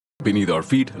Beneath our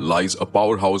feet lies a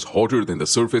powerhouse hotter than the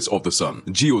surface of the sun,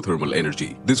 geothermal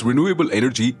energy. This renewable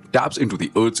energy taps into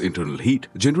the Earth's internal heat,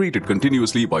 generated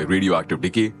continuously by radioactive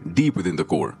decay deep within the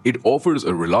core. It offers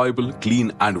a reliable,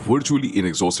 clean, and virtually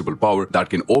inexhaustible power that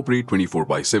can operate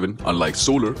 24/7, unlike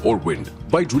solar or wind.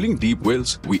 By drilling deep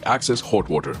wells, we access hot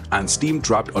water and steam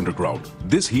trapped underground.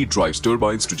 This heat drives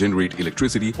turbines to generate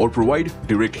electricity or provide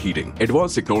direct heating.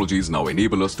 Advanced technologies now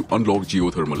enable us to unlock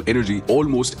geothermal energy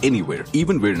almost anywhere,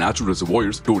 even where natural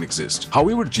reservoirs don't exist.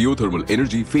 However, geothermal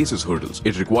energy faces hurdles.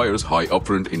 It requires high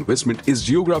upfront investment, is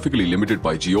geographically limited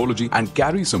by geology, and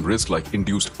carries some risks like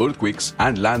induced earthquakes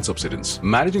and land subsidence.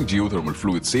 Managing geothermal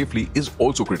fluids safely is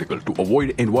also critical to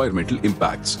avoid environmental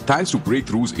impacts. Thanks to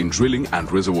breakthroughs in drilling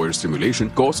and reservoir stimulation,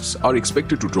 costs are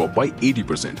expected to drop by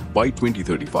 80% by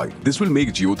 2035. This will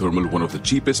make geothermal one of the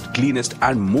cheapest, cleanest,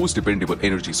 and most dependable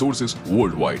energy sources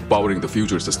worldwide, powering the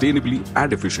future sustainably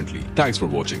and efficiently. Thanks for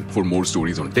watching. For more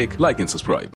stories on tech, like and subscribe.